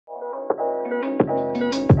Hello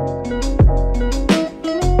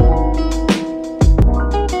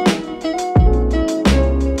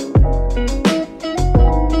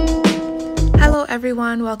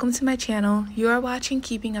everyone, welcome to my channel. You are watching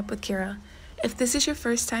Keeping Up with Kira. If this is your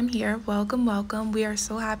first time here, welcome, welcome. We are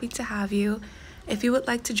so happy to have you. If you would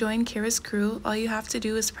like to join Kira's crew, all you have to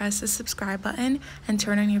do is press the subscribe button and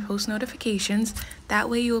turn on your post notifications. That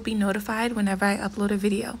way you will be notified whenever I upload a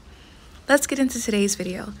video. Let's get into today's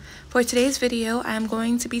video. For today's video, I am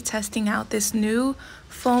going to be testing out this new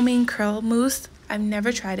foaming curl mousse. I've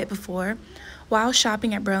never tried it before. While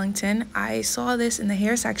shopping at Burlington, I saw this in the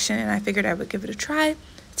hair section and I figured I would give it a try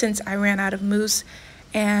since I ran out of mousse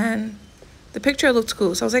and the picture looked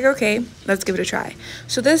cool. So I was like, okay, let's give it a try.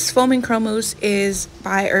 So this foaming curl mousse is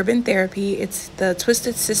by Urban Therapy. It's the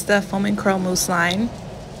Twisted Sister foaming curl mousse line.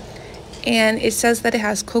 And it says that it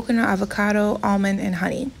has coconut, avocado, almond, and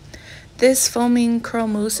honey. This foaming curl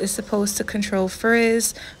mousse is supposed to control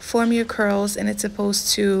frizz, form your curls, and it's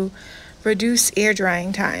supposed to reduce air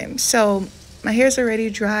drying time. So my hair's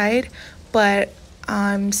already dried, but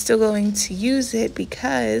I'm still going to use it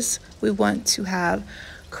because we want to have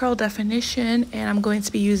curl definition, and I'm going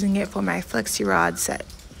to be using it for my Flexi rod set.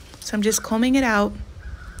 So I'm just combing it out,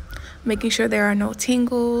 making sure there are no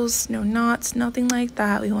tangles, no knots, nothing like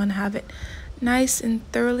that. We want to have it nice and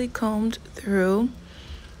thoroughly combed through.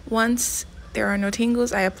 Once there are no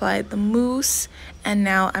tangles, I applied the mousse, and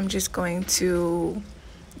now I'm just going to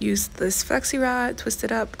use this Flexi rod, twist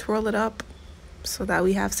it up, twirl it up, so that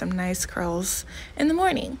we have some nice curls in the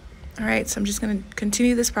morning. All right, so I'm just going to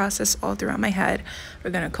continue this process all throughout my head. We're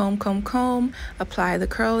going to comb, apply the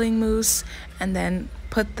curling mousse, and then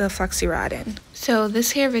put the Flexi rod in. So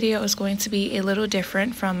this hair video is going to be a little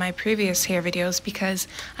different from my previous hair videos because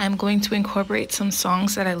I'm going to incorporate some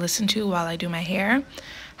songs that I listen to while I do my hair.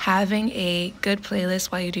 Having a good playlist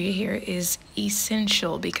while you do your hair is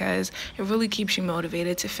essential because it really keeps you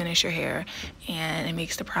motivated to finish your hair and it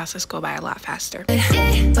makes the process go by a lot faster. But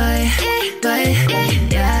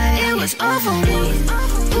yeah, it was all for me,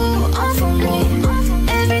 ooh, all for me.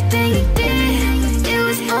 Everything you did, it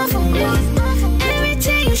was all for me.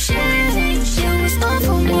 Everything you shared, it was all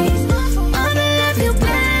for me. All the love you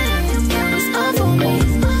back, it was all for me.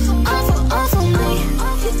 All for me.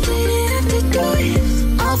 You didn't have to do it.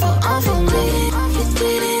 All for me. You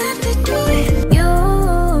didn't have to do it. You,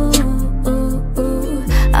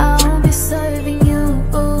 I'll be serving you.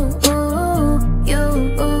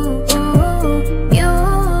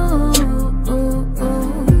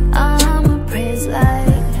 I'm a praise light.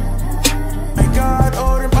 I got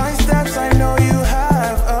order my steps. I know you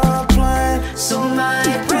have a plan. So my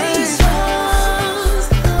praise falls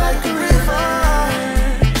Like a river,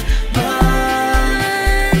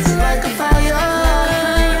 burns like a fire.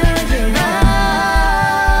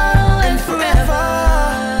 now and forever.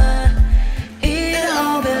 It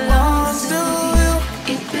all belongs to you.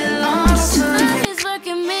 It belongs to you. He's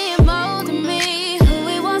working me and molding me who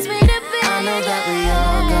he wants me to be. I know that we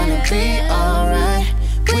all gonna be alright.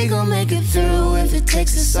 We gon' make it through if it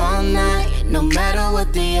takes us all night. No matter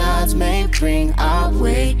what the odds may bring our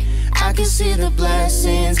way, I can see the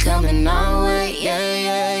blessings coming our way.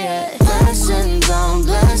 Yeah. Blessings on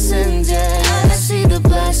blessings, yeah. I can see the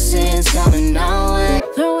blessings coming our way.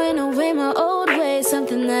 Throwing away my old ways,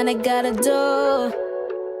 something that I gotta do.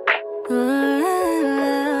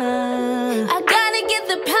 I gotta get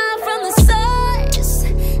the power from the source.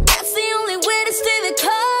 That's the only way to stay the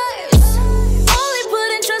course. Only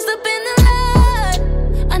putting trust up in the Lord.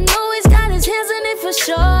 I know he's got his hands in it for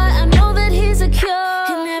sure. I know that he's a cure.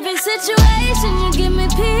 In every situation you give me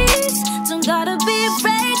peace. Don't gotta be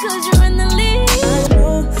afraid cause you're in the lead. I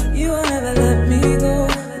know you will never let me go.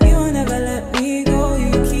 You will never let me go.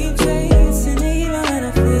 You keep chasing it even when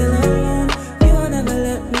I feel alone. You will never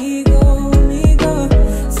let me go.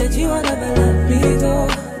 Said you will never let me go.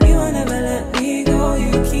 You will never let me go.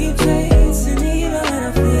 You keep chasing it even when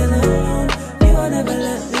I feel alone. You will never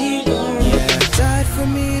let me go. Yeah, died for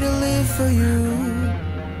me to live for you.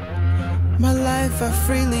 My life I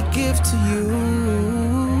freely give to you.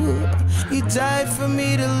 You died for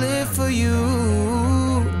me to live for you.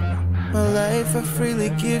 My life I freely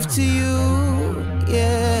give to you.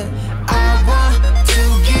 Yeah, I want to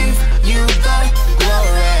give you the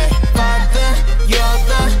glory. Father, you're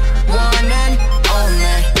the one and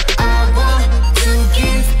only. I want to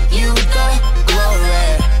give you the glory.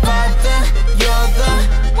 Father, you're the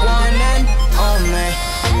one and only.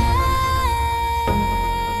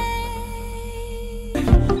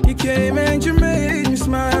 You came and you made me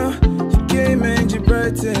smile. You came and you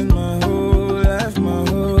brightened my whole life, my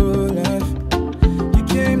whole life. You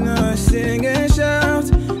came now sing and shout.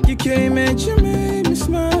 came and you made me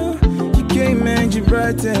smile. You came and you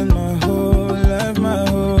brightened my whole life, my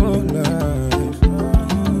whole life.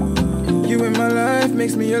 You in my life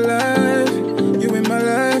makes me alive. You in my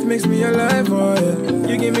life makes me alive, oh yeah.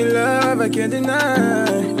 You give me love I can't deny.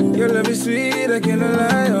 Your love is sweet, I cannot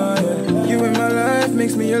lie, oh yeah. You in my life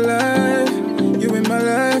makes me alive. You in my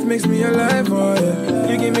life makes me alive, oh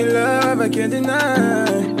yeah. You give me love I can't deny.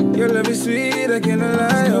 Your love is sweet, I cannot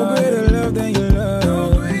lie, oh yeah. No greater love than your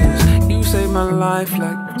love. You saved my life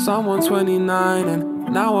like someone 29, and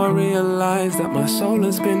now I realize that my soul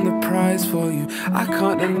has been the prize for you. I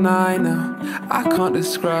can't deny now, I can't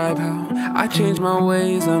describe how I changed my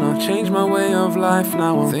ways and I've changed my way of life.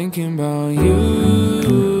 Now I'm thinking about you.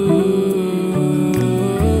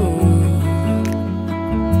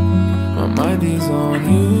 My mind is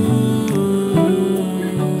on you.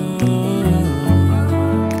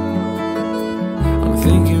 I'm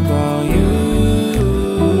thinking about you.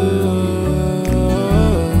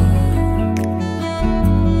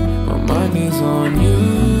 My mind is on you.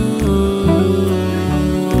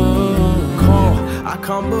 I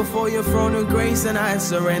come before your throne of grace and I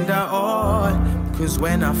surrender all. Cause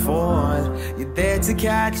when I fall, you're there to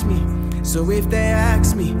catch me. So if they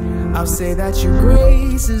ask me, I'll say that your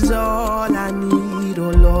grace is all I need.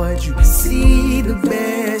 Oh Lord, you see the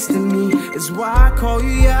best in me. It's why I call you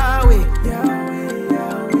Yahweh, Yahweh,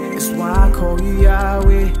 Yahweh. It's why I call you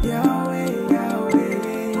Yahweh, Yahweh,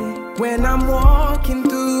 Yahweh. When I'm walking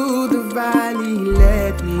through the valley,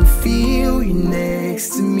 let me feel you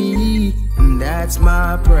next to me. And that's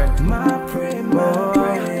my prayer, my prayer, my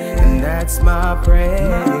prayer. And that's my prayer.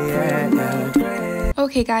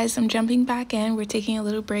 Okay guys, I'm jumping back in. We're taking a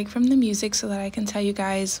little break from the music so that I can tell you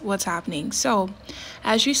guys what's happening. So,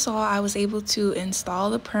 as you saw, I was able to install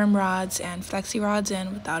the perm rods and flexi rods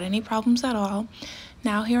in without any problems at all.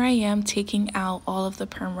 Now here I am taking out all of the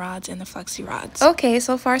perm rods and the flexi rods. Okay,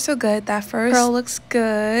 so far so good. That first curl looks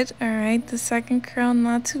good. All right, the second curl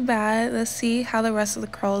not too bad. Let's see how the rest of the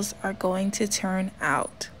curls are going to turn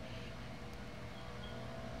out.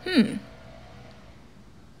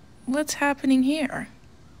 What's happening here?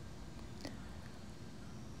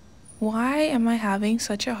 Why am I having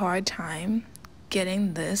such a hard time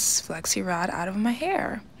getting this flexi rod out of my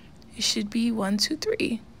hair? It should be 1, 2,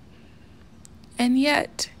 3. And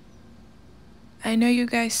yet, I know you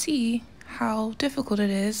guys see how difficult it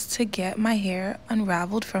is to get my hair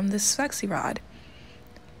unraveled from this flexi rod.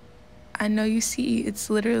 I know you see it's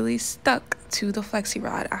literally stuck to the flexi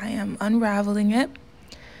rod. I am unraveling it,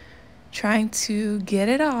 trying to get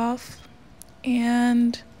it off,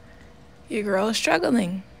 and your girl is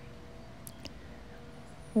struggling.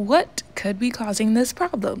 What could be causing this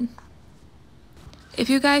problem? If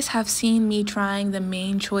you guys have seen me trying the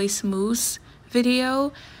main choice mousse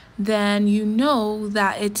video, then you know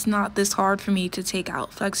that it's not this hard for me to take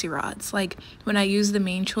out flexi rods. Like when I used the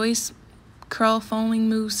main choice curl foaming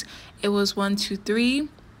mousse, it was 1, 2, 3,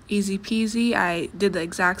 easy peasy. I did the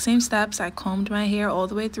exact same steps. I combed my hair all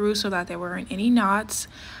the way through so that there weren't any knots.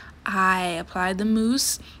 I applied the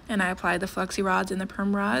mousse and I applied the flexi rods and the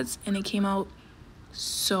perm rods, and it came out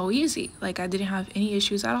so easy. Like I didn't have any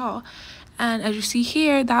issues at all. And as you see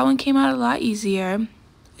here, that one came out a lot easier.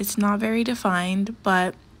 It's not very defined,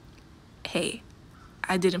 but hey,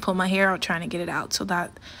 I didn't pull my hair out trying to get it out, so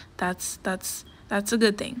that's a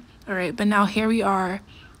good thing. All right, but now here we are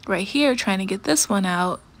right here trying to get this one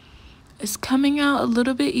out. It's coming out a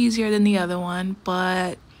little bit easier than the other one,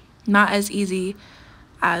 but not as easy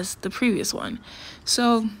as the previous one.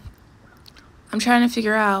 So I'm trying to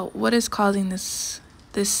figure out what is causing this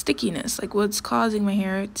stickiness. Like what's causing my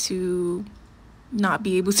hair to not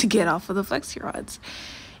be able to get off of the flexi rods.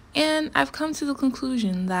 And I've come to the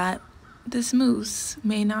conclusion that this mousse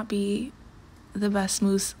may not be the best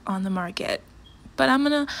mousse on the market. But I'm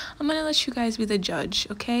gonna let you guys be the judge,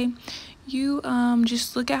 okay? You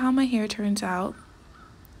just look at how my hair turns out.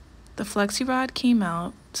 The flexi rod came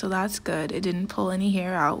out, so that's good. It didn't pull any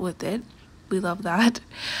hair out with it. We love that.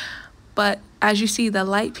 But as you see, the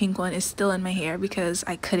light pink one is still in my hair because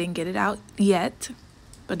I couldn't get it out yet.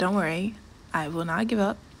 But don't worry, I will not give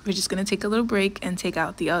up. We're just going to take a little break and take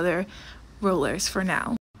out the other rollers for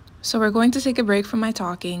now. So we're going to take a break from my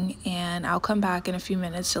talking, and I'll come back in a few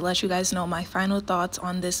minutes to let you guys know my final thoughts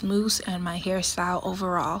on this mousse and my hairstyle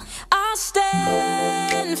overall. I'll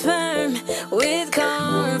stand firm with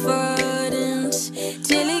confidence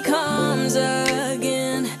till he comes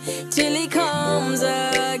again, till he comes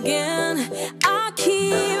again. I'll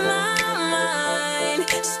keep my mind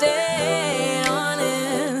stay on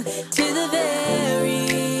him to the very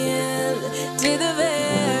end, to the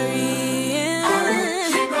very end.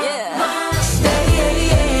 Yeah,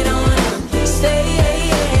 stay on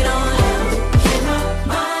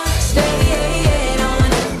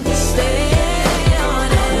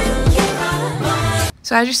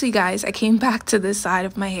So as you see, guys, I came back to this side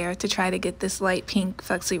of my hair to try to get this light pink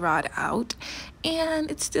flexi rod out,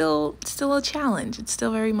 and it's still a challenge. It's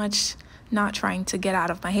still very much not trying to get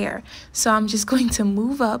out of my hair. So I'm just going to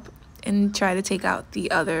move up and try to take out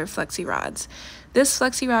the other flexi rods. This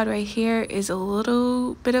flexi rod right here is a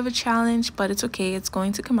little bit of a challenge, but it's okay. It's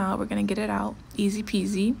going to come out. We're going to get it out. Easy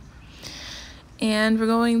peasy. And we're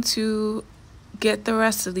going to get the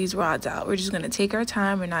rest of these rods out. We're just going to take our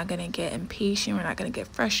time. We're not going to get impatient. We're not going to get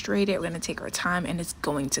frustrated. We're going to take our time, and it's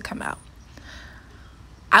going to come out.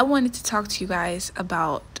 I wanted to talk to you guys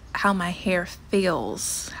about how my hair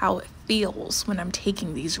feels, how it feels when I'm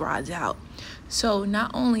taking these rods out. So not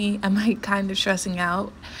only am I kind of stressing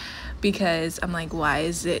out because I'm like, why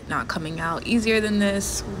is it not coming out easier than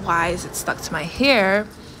this? Why is it stuck to my hair?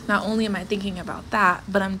 Not only am I thinking about that,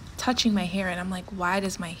 but I'm touching my hair and I'm like, why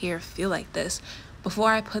does my hair feel like this? Before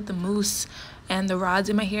I put the mousse and the rods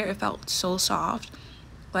in my hair, it felt so soft.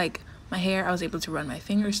 Like my hair, I was able to run my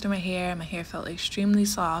fingers through my hair. My hair felt extremely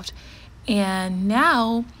soft. And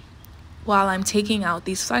now, while I'm taking out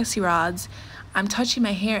these flexi rods, I'm touching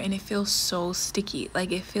my hair and it feels so sticky.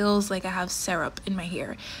 Like it feels like I have syrup in my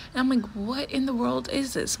hair. And I'm like, what in the world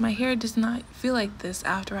is this? My hair does not feel like this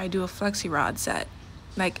after I do a flexi rod set.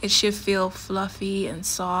 Like it should feel fluffy and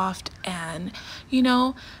soft and, you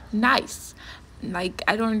know, nice. Like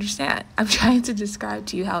I don't understand. I'm trying to describe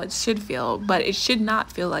to you how it should feel, but it should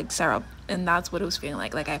not feel like syrup. And that's what it was feeling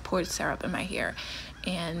like. Like I poured syrup in my hair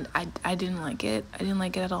and I didn't like it. I didn't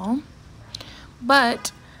like it at all.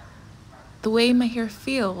 But the way my hair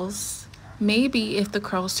feels, maybe if the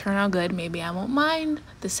curls turn out good, maybe I won't mind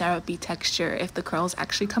the syrupy texture if the curls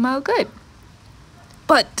actually come out good.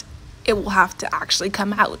 But it will have to actually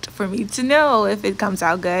come out for me to know if it comes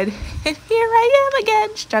out good. And here I am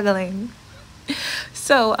again struggling.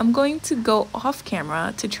 So I'm going to go off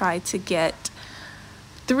camera to try to get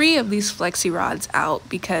 3 of these flexi rods out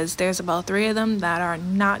because there's about 3 of them that are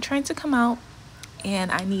not trying to come out,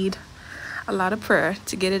 and I need a lot of prayer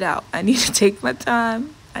to get it out. I need to take my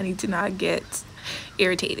time. I need to not get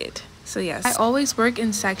irritated. So yes, I always work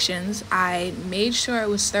in sections. I made sure it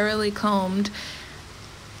was thoroughly combed,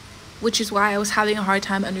 which is why I was having a hard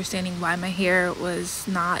time understanding why my hair was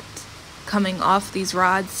not coming off these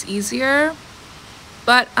rods easier.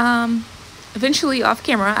 But eventually off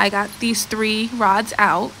camera, I got these 3 rods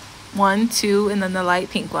out, 1, 2, and then the light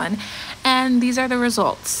pink one. And these are the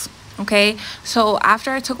results. Okay, so after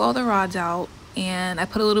I took all the rods out and I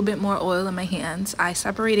put a little bit more oil in my hands, I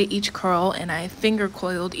separated each curl and I finger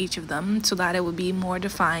coiled each of them so that it would be more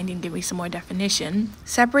defined and give me some more definition.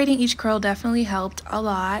 Separating each curl definitely helped a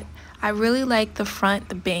lot. I really like the front,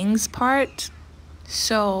 the bangs part.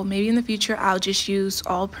 So maybe in the future I'll just use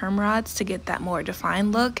all perm rods to get that more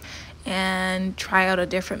defined look and try out a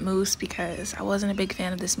different mousse because I wasn't a big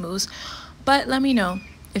fan of this mousse. But let me know.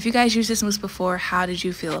 If you guys used this mousse before, how did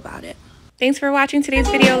you feel about it? Thanks for watching today's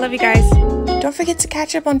video. Love you guys. Don't forget to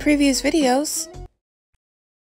catch up on previous videos.